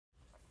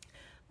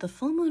The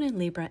full moon in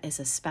Libra is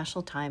a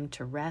special time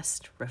to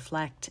rest,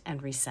 reflect,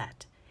 and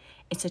reset.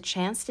 It's a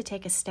chance to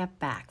take a step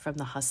back from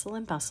the hustle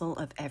and bustle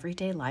of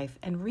everyday life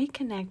and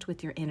reconnect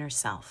with your inner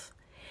self.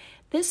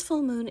 This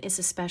full moon is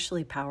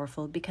especially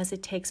powerful because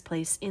it takes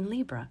place in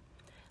Libra.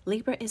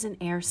 Libra is an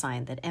air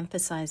sign that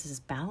emphasizes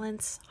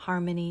balance,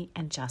 harmony,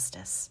 and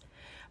justice.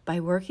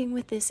 By working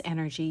with this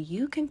energy,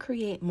 you can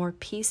create more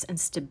peace and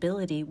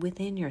stability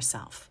within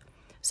yourself.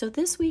 So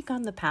this week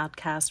on the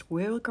podcast,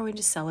 we're going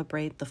to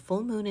celebrate the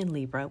full moon in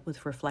Libra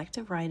with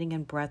reflective writing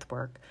and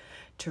breathwork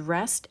to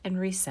rest and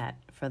reset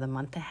for the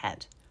month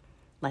ahead.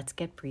 Let's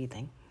get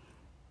breathing.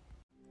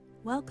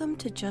 Welcome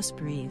to Just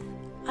Breathe.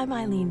 I'm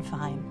Eileen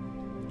Fein.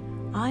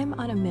 I'm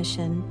on a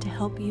mission to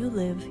help you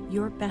live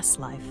your best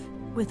life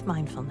with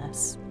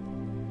mindfulness.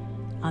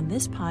 On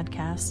this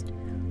podcast,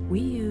 we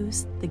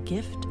use the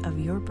gift of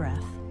your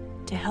breath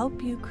to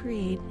help you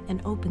create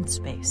an open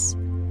space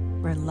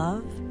where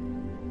love,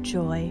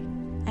 joy,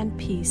 and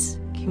peace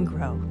can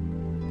grow.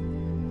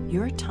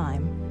 Your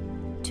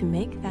time to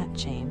make that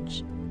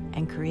change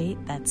and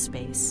create that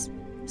space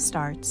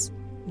starts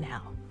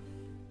now.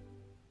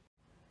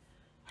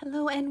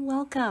 Hello and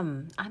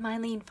welcome. I'm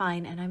Eileen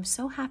Fein, and I'm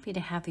so happy to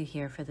have you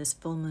here for this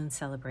full moon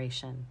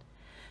celebration.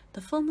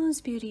 The full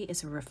moon's beauty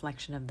is a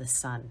reflection of the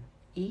sun.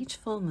 Each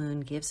full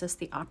moon gives us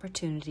the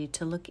opportunity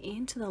to look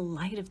into the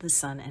light of the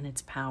sun and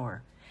its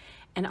power,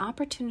 an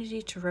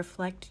opportunity to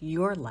reflect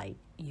your light,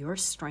 your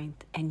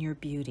strength, and your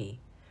beauty,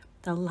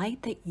 the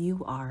light that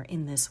you are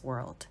in this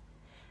world.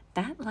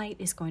 That light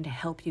is going to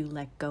help you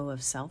let go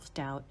of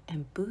self-doubt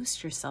and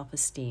boost your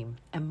self-esteem,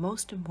 and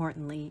most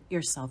importantly,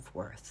 your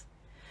self-worth.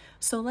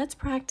 So let's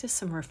practice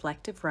some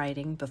reflective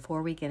writing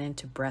before we get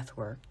into breath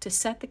work to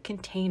set the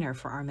container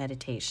for our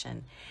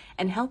meditation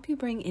and help you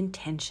bring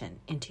intention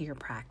into your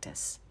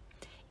practice.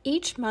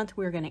 Each month,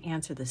 we're going to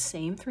answer the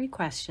same 3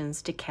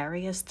 questions to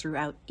carry us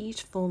throughout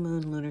each full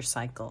moon lunar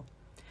cycle.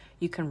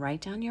 You can write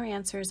down your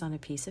answers on a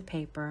piece of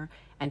paper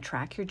and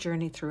track your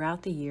journey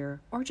throughout the year,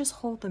 or just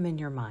hold them in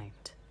your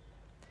mind.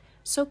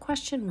 So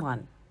question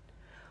 1,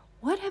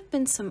 what have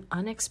been some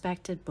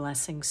unexpected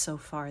blessings so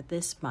far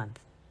this month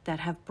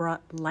that have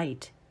brought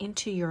light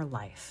into your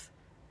life,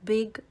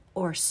 big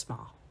or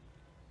small?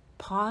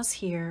 Pause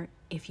here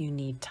if you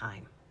need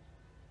time.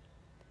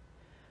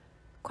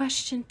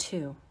 Question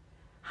 2,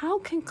 how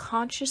can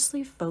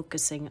consciously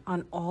focusing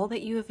on all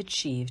that you have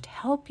achieved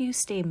help you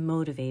stay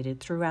motivated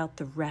throughout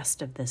the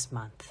rest of this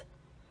month?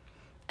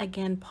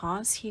 Again,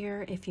 pause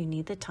here if you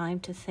need the time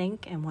to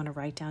think and want to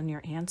write down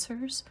your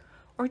answers,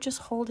 or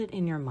just hold it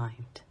in your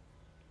mind.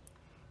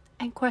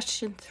 And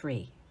question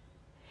 3,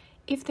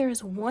 if there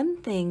is one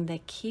thing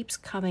that keeps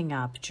coming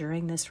up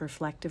during this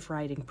reflective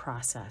writing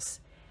process,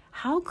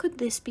 how could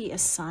this be a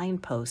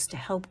signpost to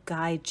help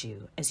guide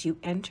you as you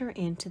enter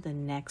into the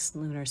next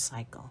lunar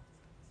cycle?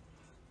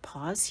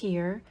 Pause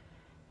here,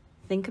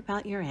 think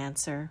about your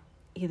answer,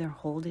 either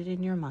hold it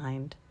in your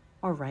mind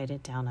or write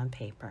it down on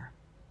paper.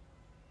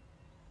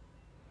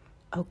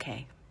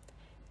 Okay,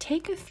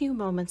 take a few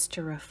moments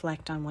to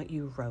reflect on what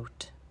you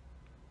wrote.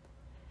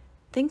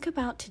 Think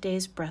about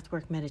today's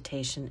breathwork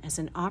meditation as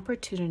an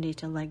opportunity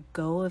to let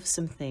go of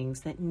some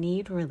things that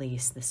need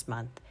release this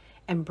month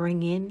and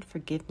bring in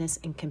forgiveness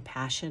and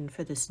compassion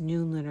for this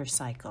new lunar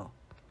cycle.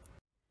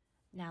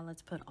 Now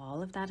let's put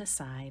all of that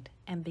aside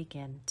and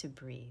begin to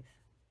breathe.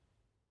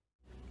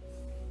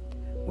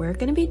 We're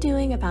going to be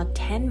doing about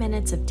 10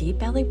 minutes of deep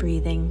belly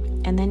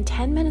breathing and then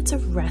 10 minutes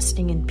of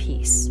resting in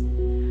peace.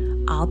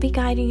 I'll be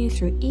guiding you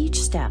through each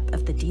step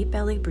of the deep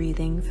belly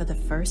breathing for the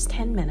first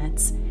 10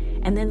 minutes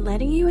and then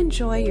letting you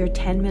enjoy your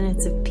 10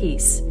 minutes of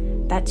peace.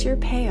 That's your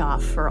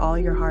payoff for all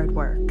your hard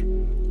work.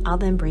 I'll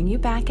then bring you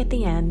back at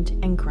the end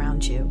and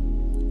ground you.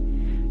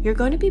 You're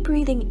going to be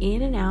breathing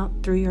in and out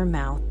through your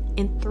mouth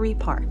in 3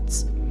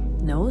 parts.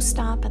 No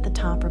stop at the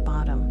top or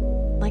bottom,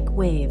 like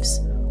waves,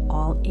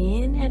 all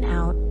in and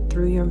out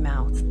through your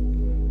mouth.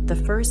 The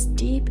first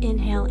deep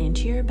inhale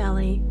into your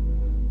belly,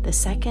 the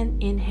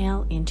second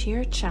inhale into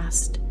your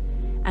chest,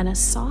 and a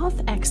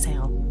soft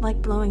exhale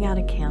like blowing out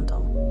a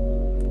candle.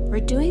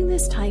 We're doing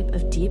this type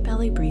of deep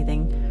belly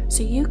breathing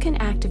so you can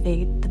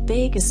activate the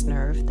vagus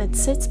nerve that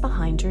sits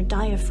behind your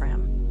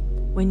diaphragm.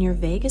 When your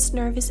vagus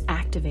nerve is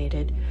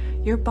activated,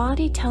 your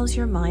body tells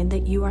your mind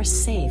that you are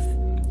safe,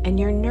 and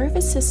your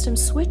nervous system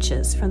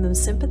switches from the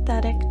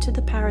sympathetic to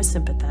the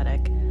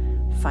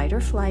parasympathetic, fight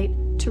or flight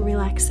to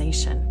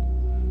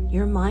relaxation.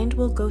 Your mind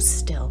will go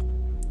still,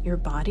 your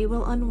body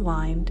will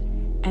unwind,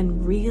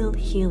 and real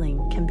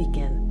healing can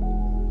begin.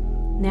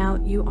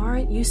 Now, you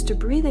aren't used to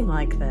breathing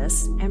like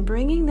this and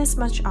bringing this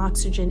much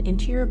oxygen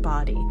into your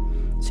body,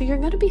 so you're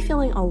going to be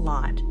feeling a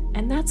lot,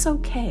 and that's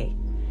okay.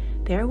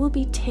 There will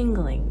be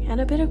tingling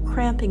and a bit of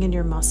cramping in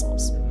your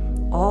muscles.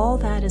 All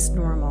that is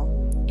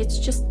normal. It's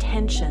just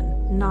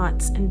tension,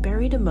 knots, and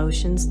buried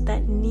emotions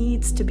that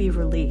needs to be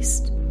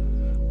released.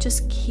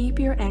 Just keep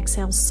your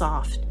exhale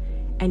soft,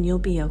 and you'll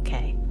be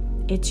okay.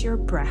 It's your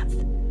breath.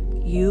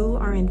 You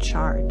are in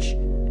charge.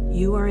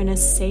 You are in a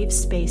safe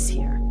space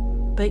here,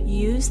 but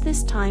use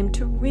this time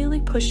to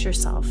really push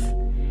yourself.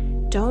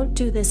 Don't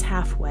do this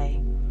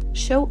halfway.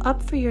 Show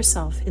up for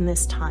yourself in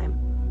this time.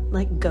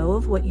 Let go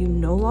of what you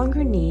no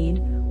longer need,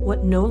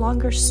 what no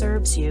longer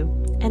serves you,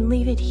 and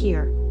leave it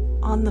here,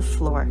 on the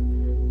floor,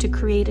 to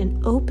create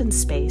an open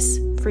space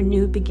for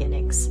new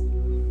beginnings.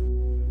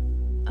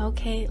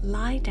 Okay,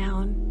 lie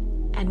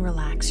down and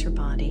relax your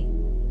body.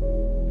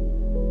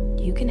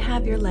 You can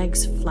have your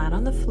legs flat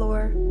on the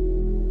floor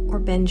or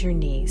bend your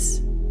knees,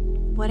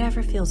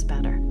 whatever feels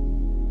better.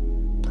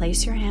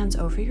 Place your hands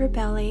over your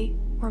belly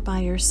or by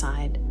your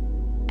side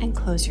and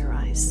close your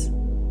eyes.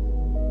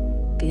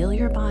 Feel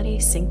your body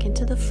sink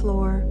into the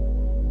floor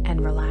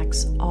and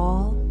relax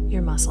all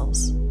your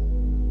muscles.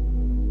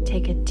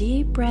 Take a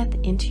deep breath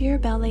into your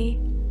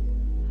belly,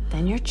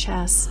 then your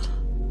chest,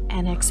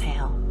 and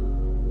exhale.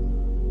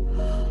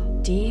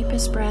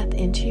 Deepest breath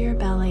into your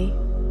belly,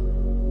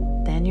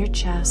 then your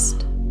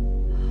chest,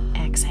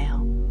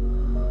 exhale.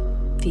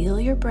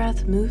 Feel your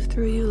breath move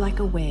through you like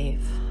a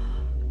wave.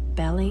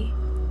 Belly,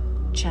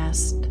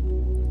 chest,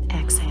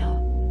 exhale.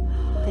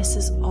 This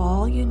is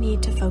all you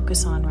need to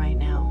focus on right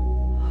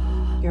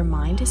now. Your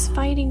mind is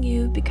fighting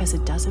you because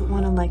it doesn't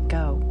want to let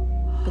go,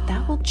 but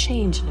that will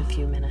change in a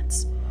few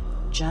minutes.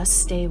 Just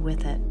stay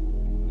with it.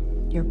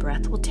 Your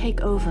breath will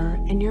take over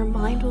and your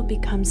mind will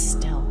become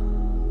still.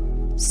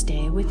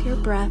 Stay with your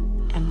breath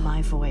and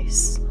my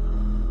voice.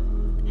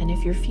 And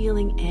if you're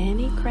feeling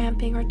any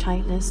cramping or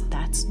tightness,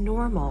 that's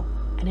normal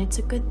and it's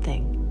a good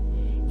thing.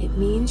 It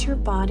means your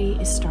body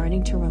is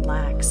starting to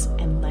relax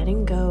and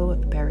letting go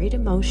of buried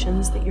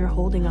emotions that you're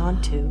holding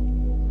on to.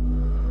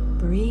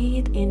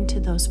 Breathe into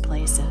those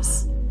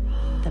places,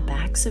 the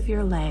backs of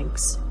your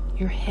legs,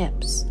 your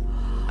hips,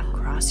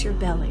 across your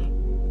belly,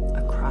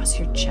 across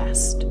your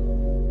chest,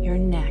 your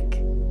neck,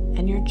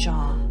 and your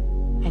jaw,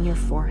 and your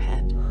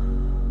forehead.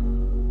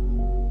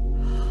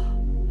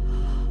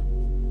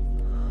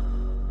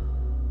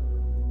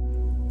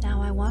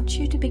 Now I want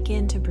you to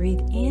begin to breathe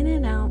in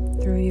and out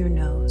through your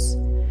nose.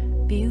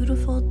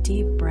 Beautiful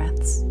deep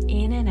breaths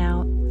in and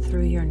out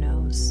through your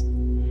nose.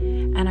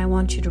 And I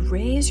want you to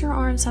raise your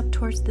arms up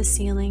towards the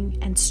ceiling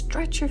and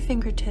stretch your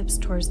fingertips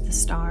towards the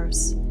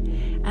stars.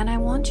 And I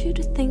want you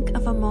to think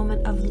of a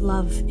moment of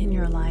love in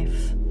your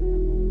life.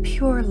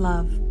 Pure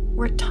love,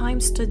 where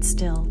time stood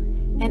still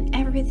and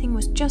everything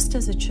was just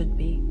as it should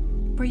be,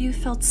 where you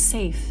felt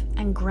safe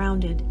and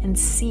grounded and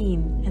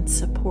seen and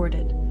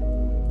supported.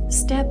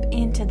 Step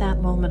into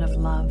that moment of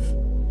love.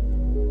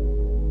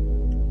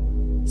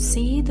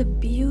 See the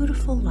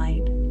beautiful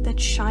light that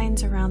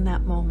shines around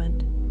that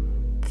moment.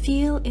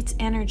 Feel its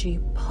energy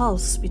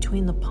pulse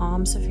between the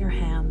palms of your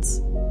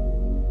hands.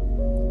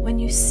 When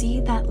you see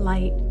that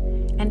light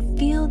and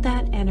feel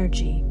that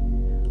energy,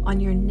 on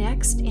your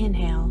next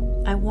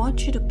inhale, I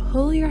want you to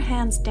pull your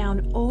hands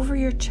down over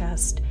your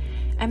chest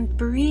and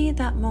breathe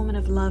that moment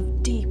of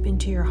love deep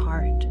into your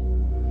heart.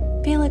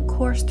 Feel it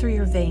course through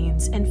your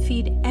veins and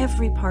feed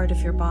every part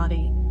of your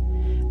body.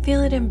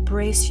 Feel it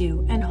embrace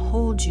you and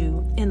hold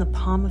you in the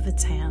palm of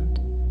its hand.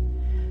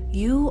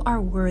 You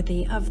are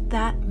worthy of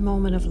that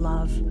moment of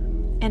love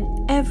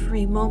and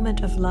every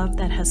moment of love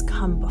that has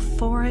come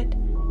before it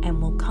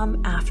and will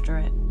come after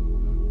it.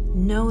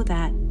 Know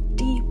that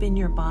deep in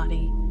your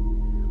body.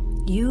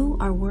 You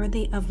are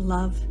worthy of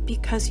love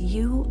because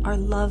you are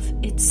love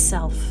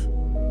itself,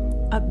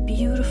 a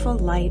beautiful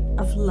light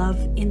of love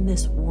in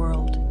this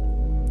world.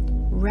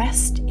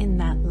 Rest in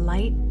that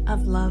light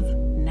of love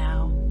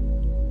now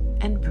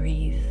and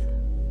breathe.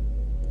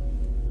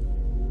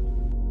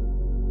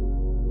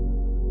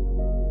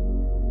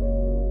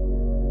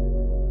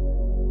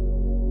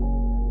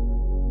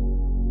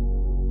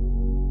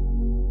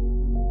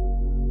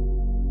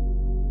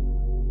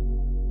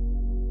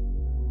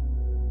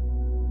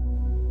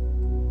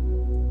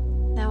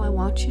 Now I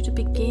want you to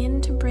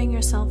begin to bring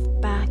yourself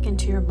back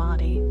into your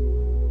body.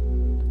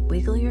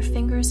 Wiggle your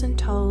fingers and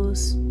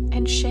toes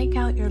and shake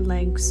out your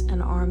legs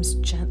and arms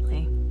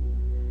gently.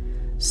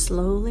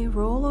 Slowly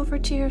roll over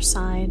to your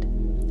side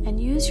and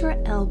use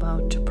your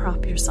elbow to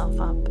prop yourself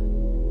up.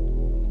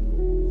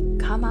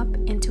 Come up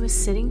into a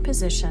sitting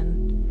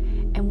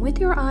position and with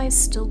your eyes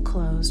still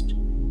closed,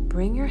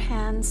 bring your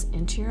hands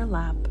into your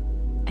lap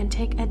and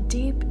take a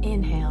deep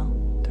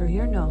inhale through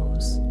your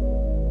nose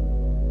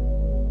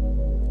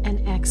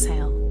and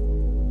exhale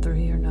through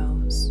your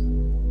nose.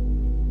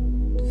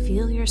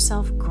 Feel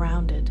yourself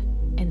grounded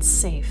and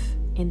safe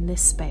in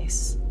this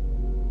space.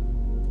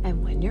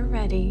 And when you're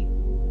ready,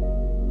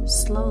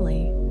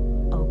 slowly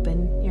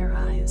open your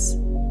eyes.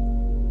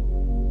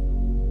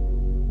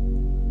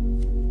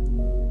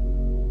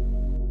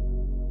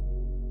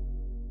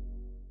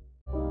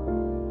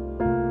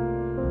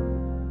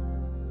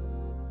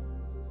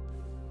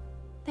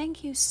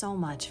 Thank you so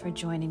much for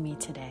joining me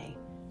today.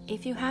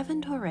 If you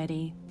haven't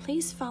already,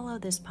 please follow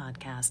this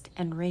podcast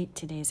and rate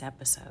today's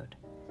episode.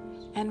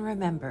 And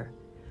remember,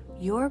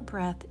 your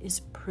breath is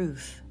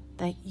proof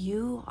that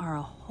you are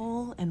a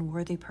whole and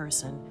worthy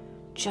person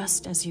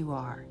just as you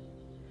are.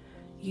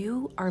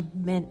 You are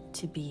meant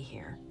to be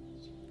here.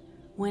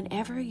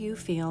 Whenever you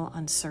feel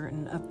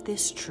uncertain of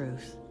this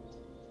truth,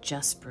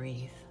 just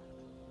breathe.